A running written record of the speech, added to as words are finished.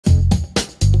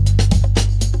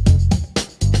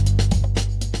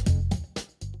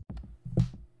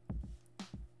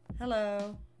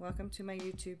Hello, welcome to my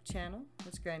YouTube channel.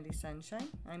 It's Grandi Sunshine.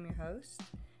 I'm your host,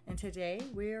 and today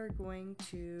we are going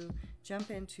to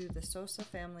jump into the Souza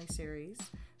family series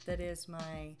that is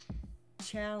my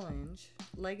challenge,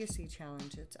 legacy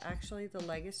challenge. It's actually the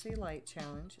Legacy Light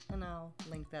Challenge, and I'll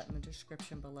link that in the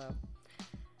description below.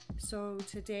 So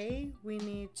today we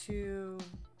need to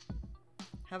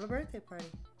have a birthday party.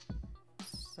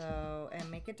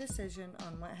 And make a decision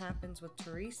on what happens with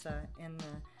Teresa in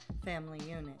the family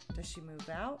unit. Does she move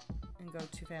out and go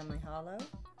to Family Hollow,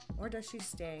 or does she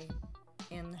stay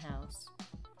in the house?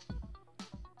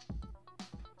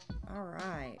 All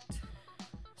right,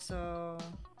 so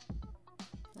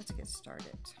let's get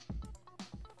started.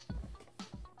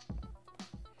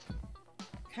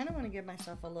 I kind of want to give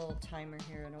myself a little timer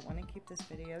here. I don't want to keep this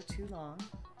video too long.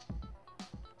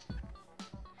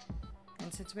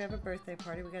 And since we have a birthday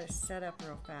party, we got to set up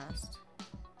real fast.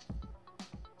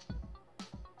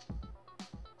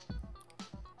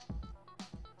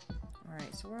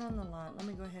 Alright, so we're on the lot. Let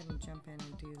me go ahead and jump in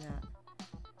and do that,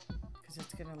 because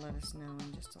it's going to let us know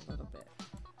in just a little bit.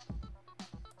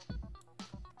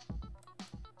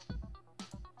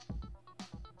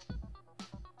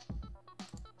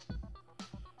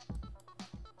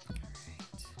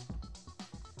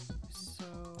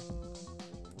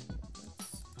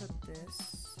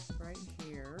 This right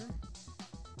here,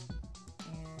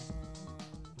 and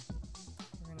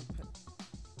we're going to put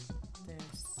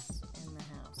this in the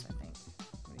house, I think.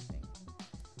 What do you think?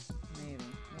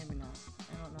 Maybe not.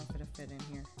 I don't know if it'll fit in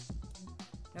here.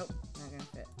 Nope, not going to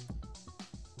fit.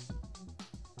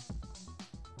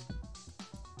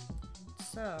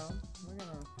 So we're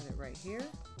going to put it right here.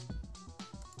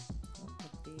 We'll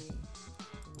put the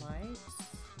lights.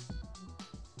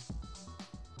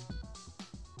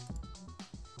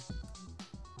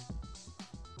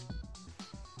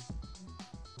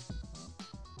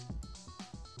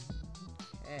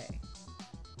 Okay.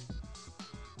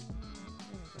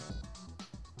 There we go.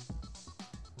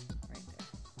 Right there.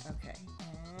 Okay.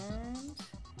 And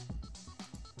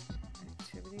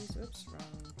activities. Oops,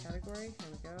 wrong category.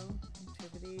 Here we go.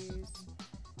 Activities.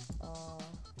 All.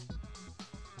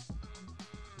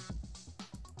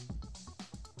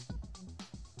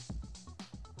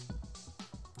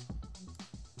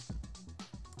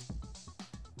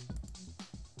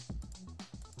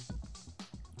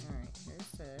 Alright,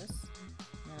 here's this.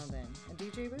 Now then, a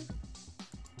DJ booth?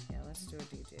 Yeah, let's do a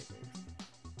DJ booth.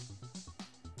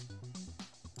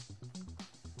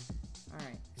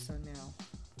 Alright, so now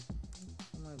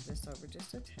I'll move this over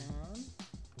just a tad.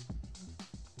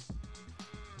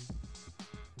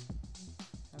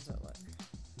 How's it look?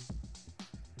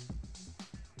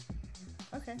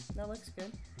 Okay, that looks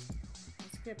good.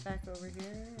 Let's get back over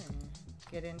here and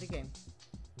get into game.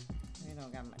 We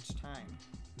don't got much time.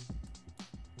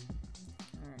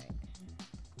 Alright.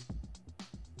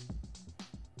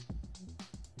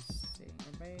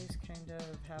 Everybody's kind of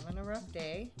having a rough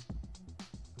day,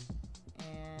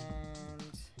 and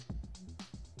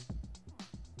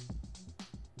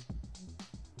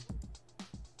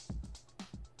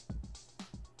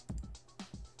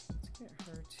let's get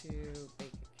her to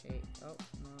bake a cake. Oh,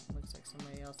 no, it looks like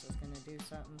somebody else is going to do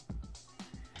something.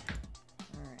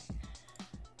 Alright.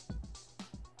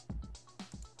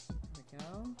 There we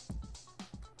go.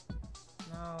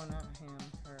 No, not him,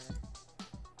 her.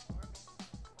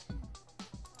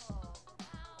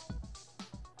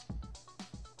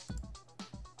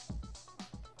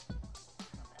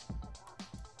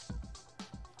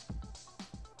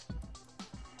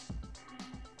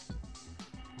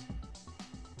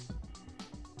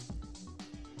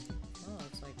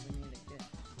 Like we need to get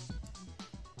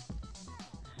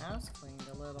the house cleaned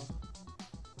a little.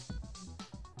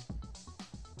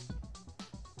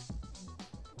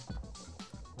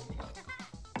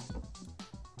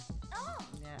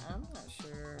 Yeah, I'm not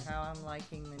sure how I'm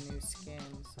liking the new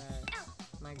skins.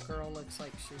 My girl looks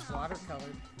like she's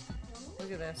watercolored.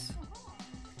 Look at this.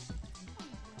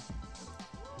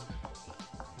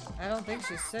 I don't think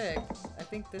she's sick. I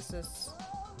think this is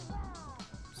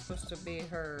supposed to be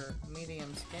her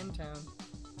medium skin tone.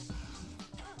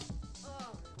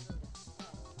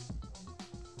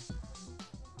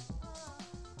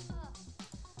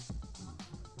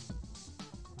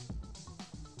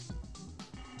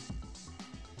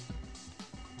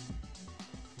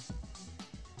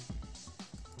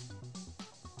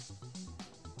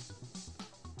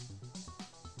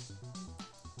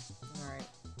 Alright,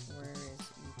 where is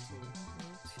E2?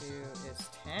 E2 is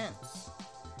tense.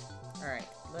 Alright,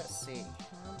 let's see.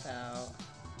 How about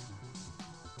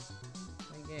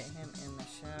we get him in the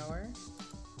shower?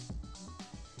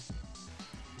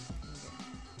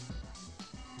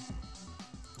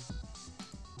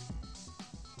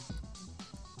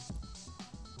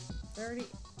 30.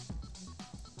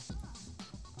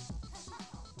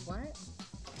 What?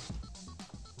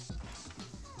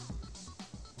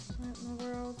 What in the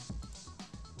world?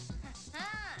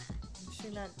 Is she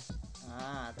not?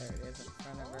 Ah, there it is in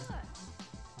front of her.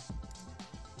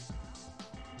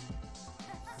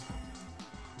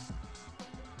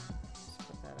 Let's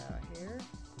put that out here.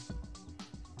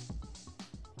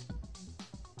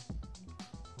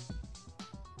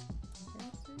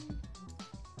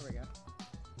 There we go.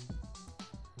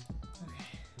 Okay.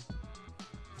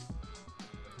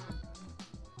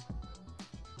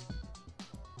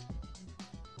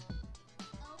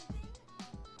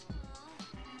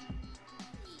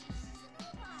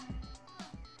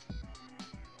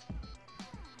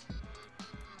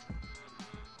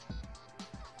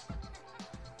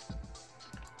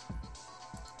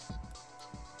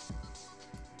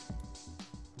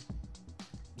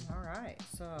 Alright,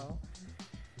 so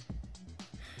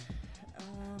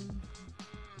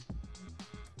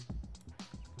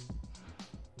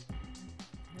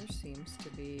there seems to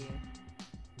be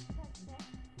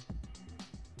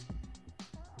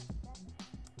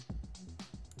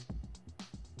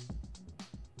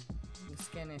the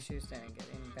skin issues didn't get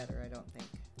any better, I don't think.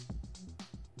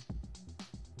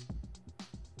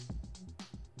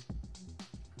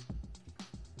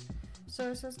 So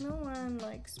it says, no one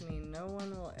likes me, no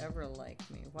one will ever like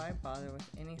me. Why bother with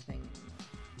anything?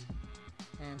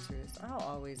 Answer is, I'll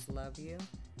always love you.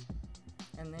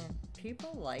 And then,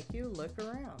 people like you, look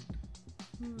around.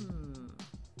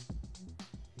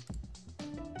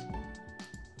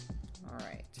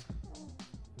 Alright.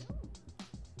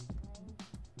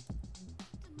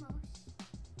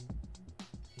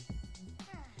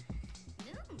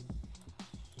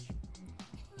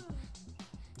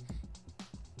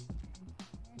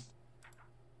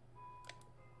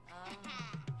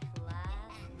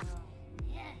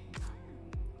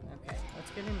 Okay,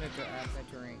 let's get him to grab a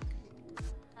drink.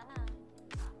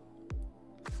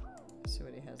 See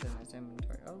what he has in his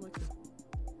inventory. Oh, look,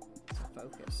 it's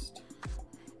focused.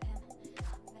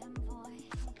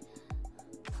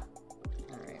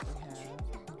 Alright,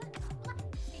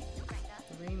 we have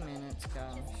 3 minutes,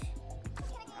 gosh.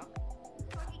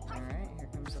 Alright, here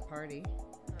comes the party.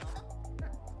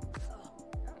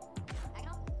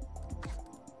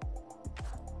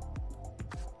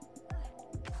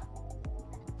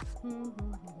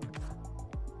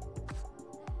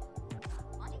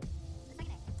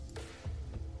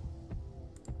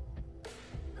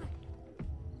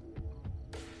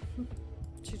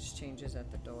 She just changes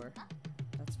at the door.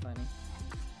 That's funny.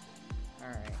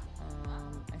 Alright,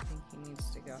 I think he needs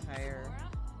to go higher.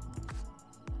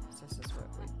 This is what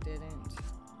we didn't.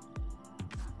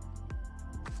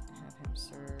 Have him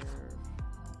serve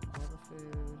all the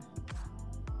food.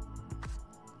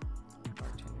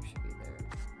 Bartender should be there.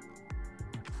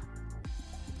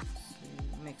 Let's see.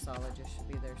 Mixologist should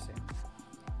be there soon.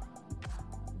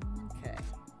 Okay.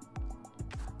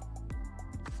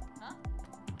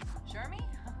 Jeremy?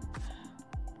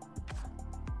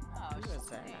 Oh, Who was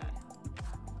that?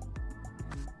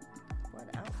 And what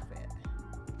outfit?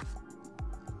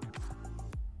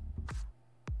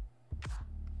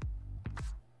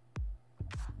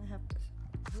 I have to.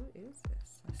 Who is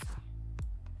this? Let's see.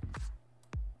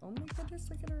 Oh my goodness,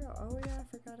 look at her. Oh yeah, I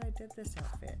forgot I did this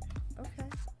outfit. Okay.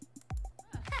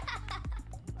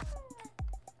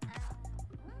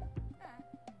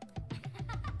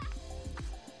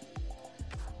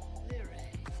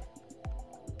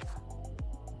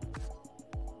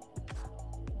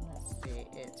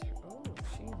 Oh,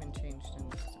 she even changed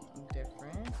into something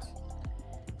different.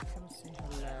 Come say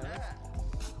hello.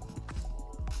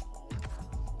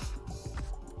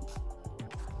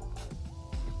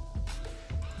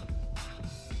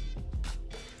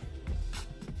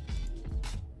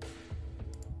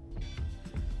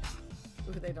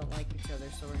 Ooh, they don't like each other,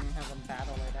 so we're gonna have them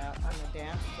battle it out on the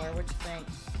dance floor. What you think?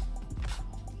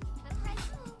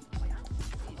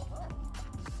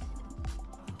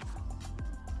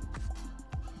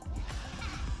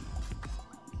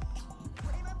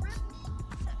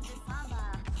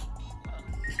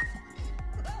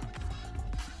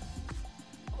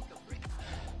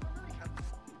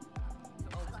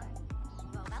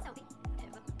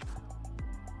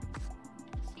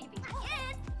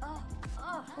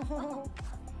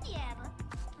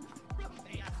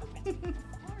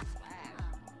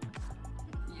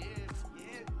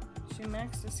 She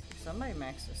maxed a skill. Somebody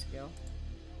maxed a skill.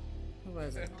 Who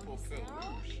was it?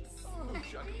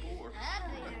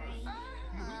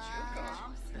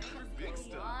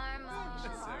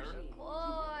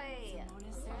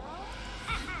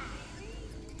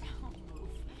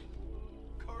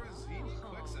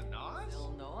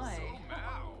 Illinois.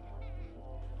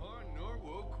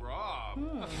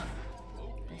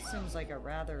 This seems like a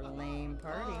rather lame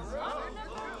party.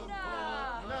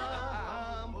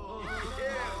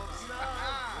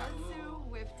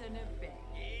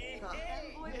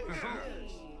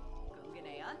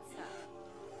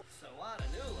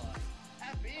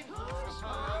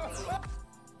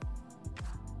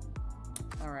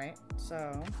 Alright,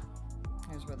 so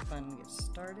here's where the fun gets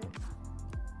started.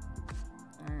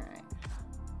 Alright.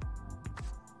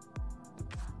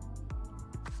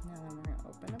 Now then we're going to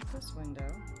open up this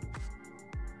window.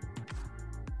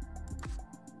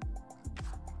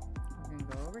 We're going to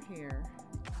go over here.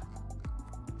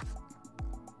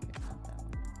 Okay, not that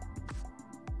one.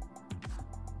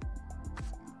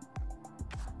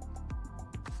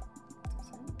 Is this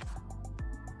it?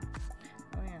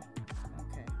 Oh yeah.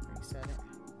 Okay, reset it.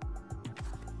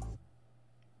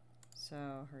 So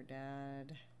her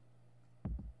dad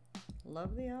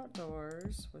loved the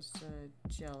outdoors, was a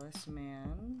jealous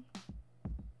man.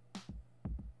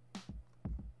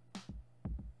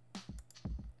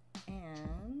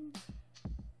 And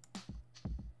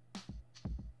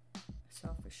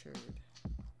self-assured.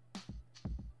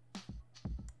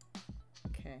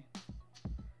 Okay.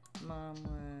 Mom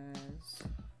was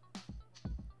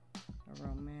a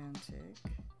romantic.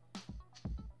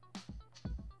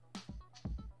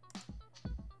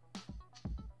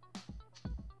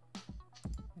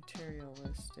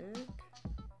 Materialistic.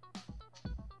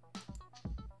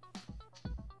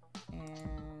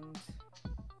 And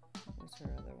what was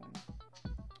her other one?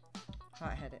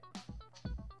 Hot-headed.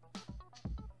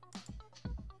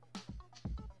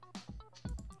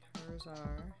 Hers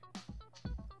are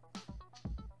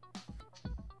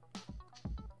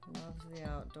loves the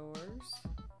outdoors.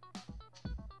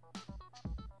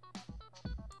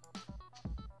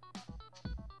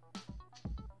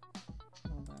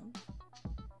 Hold on.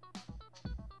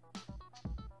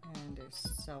 And is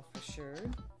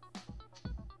self-assured.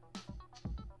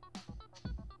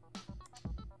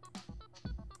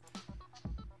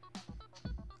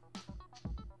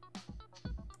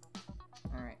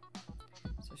 Alright,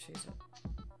 so she's a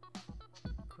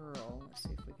girl. Let's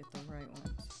see if we get the right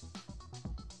ones.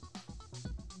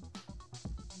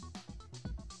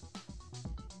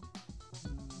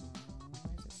 Why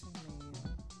does it say male?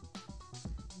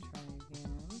 Try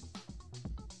again.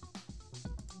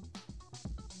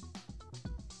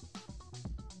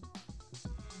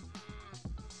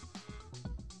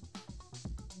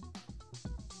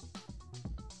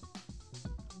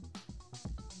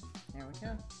 There we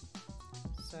go.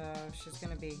 So she's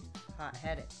going to be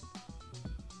hot-headed.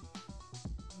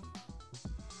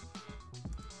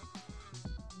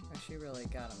 Oh, she really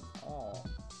got them all.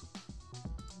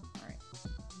 All right.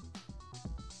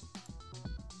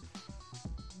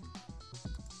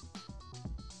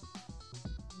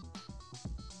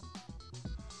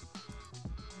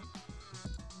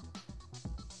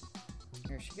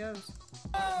 Here she goes.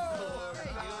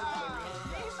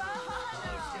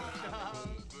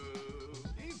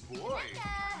 Hey boy,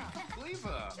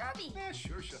 Cleva. Yeah,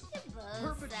 sure.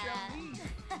 Perpachali.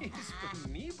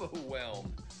 Ispaniba whelm.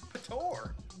 Pator.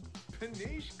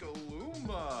 Panishka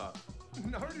Luma.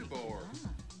 Nardubor.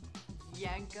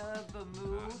 Yanka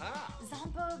Bamu.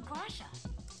 Zampa Guasha.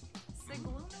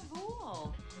 Sigluna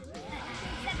Vool.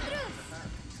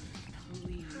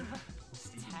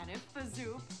 Tanif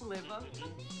Bazoo Pliva.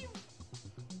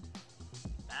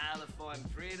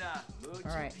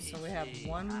 All right, so we have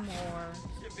one more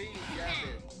thing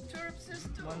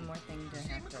to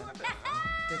have to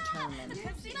determine.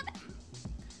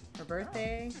 Her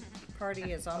birthday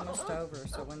party is almost over,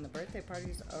 so when the birthday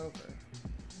party's over,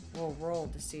 we'll roll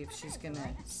to see if she's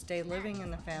gonna stay living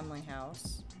in the family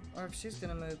house or if she's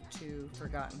gonna move to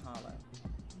Forgotten Hollow.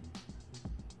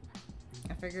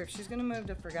 I figure if she's gonna move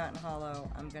to Forgotten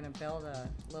Hollow, I'm gonna build a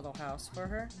little house for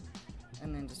her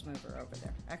and then just move her over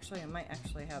there. Actually, I might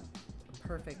actually have a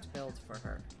perfect build for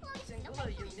her. I think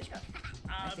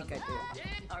I do.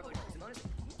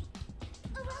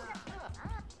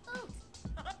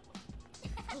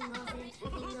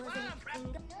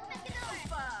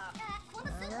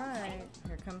 Alright,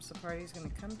 here comes the party's gonna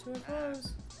come to a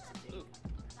close.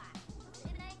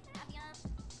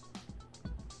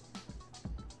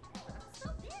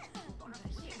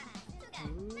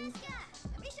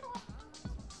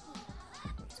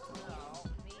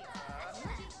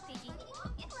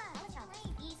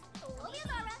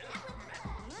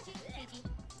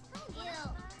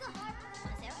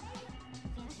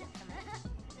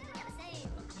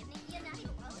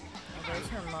 There's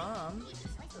her mom.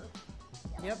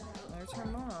 Yep, there's her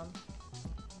mom.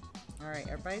 Alright,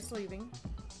 everybody's leaving.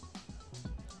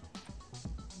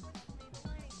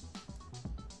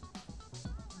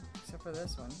 Except except for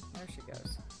this one. There she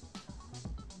goes.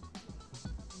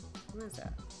 Who is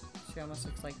that? She almost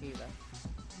looks like Eva.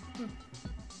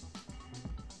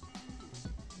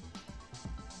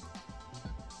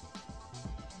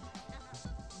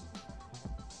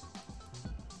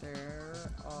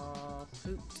 They're all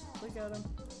pooped. Look at them.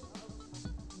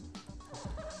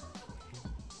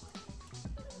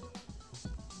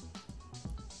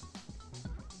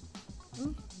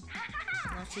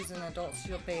 Now she's an adult,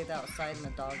 she'll bathe outside in the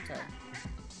dog tub.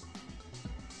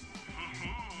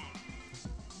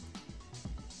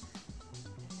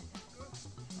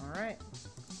 Alright,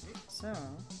 so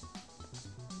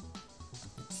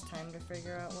it's time to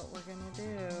figure out what we're gonna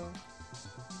do.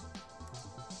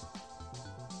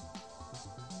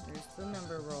 There's the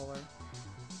number roller.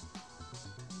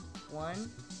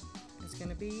 1 is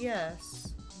gonna be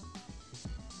yes,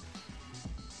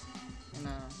 and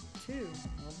 2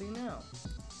 will be no.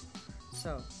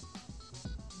 So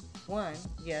 1,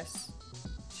 yes,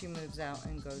 she moves out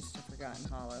and goes to Forgotten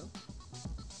Hollow.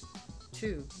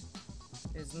 2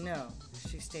 is no,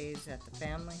 she stays at the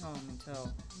family home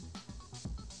until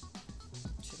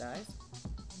she dies.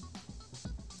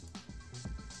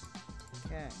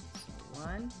 Okay, so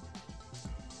 1,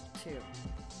 2.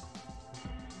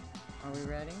 Are we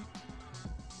ready?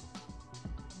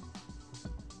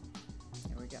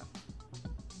 Here we go.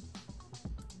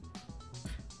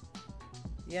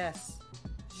 Yes,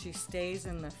 she stays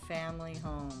in the family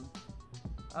home.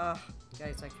 Ugh,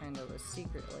 guys, I kind of was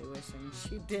secretly wishing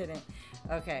she didn't.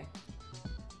 Okay.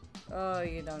 Oh,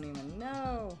 you don't even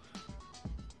know.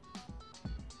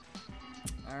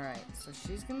 Alright, so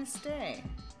she's gonna stay.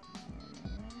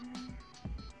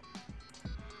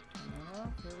 Turn that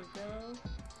off. Here we go.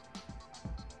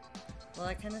 Well,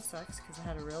 that kind of sucks because I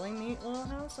had a really neat little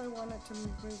house I wanted to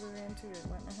move her into. It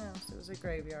wasn't a house, it was a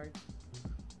graveyard.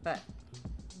 But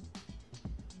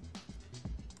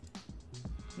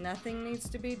nothing needs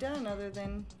to be done other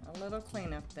than a little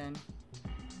cleanup then.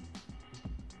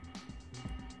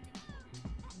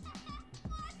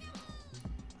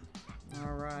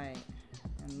 Alright,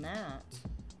 and that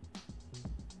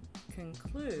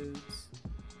concludes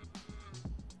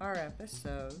our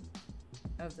episode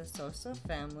of the Souza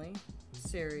family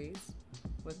series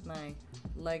with my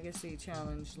Legacy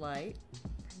Challenge Light.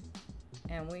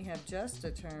 And we have just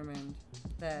determined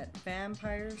that Vamp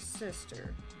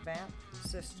sister,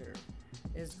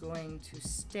 is going to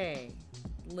stay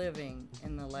living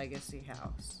in the Legacy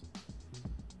house.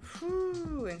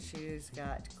 Whew, and she's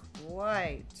got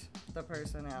quite the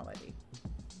personality.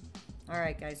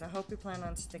 Alright guys, I hope you plan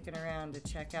on sticking around to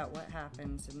check out what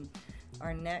happens in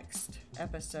our next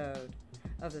episode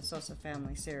of the Souza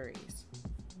family series.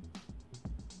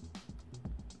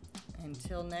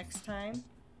 Until next time,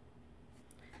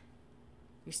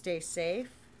 you stay safe,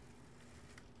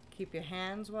 keep your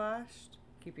hands washed,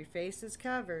 keep your faces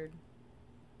covered,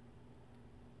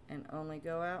 and only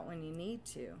go out when you need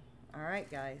to. Alright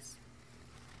guys,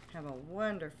 have a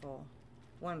wonderful,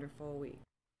 wonderful week.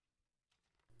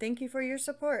 Thank you for your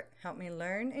support. Help me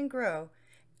learn and grow.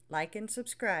 Like and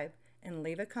subscribe, and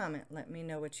leave a comment. Let me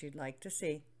know what you'd like to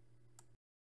see.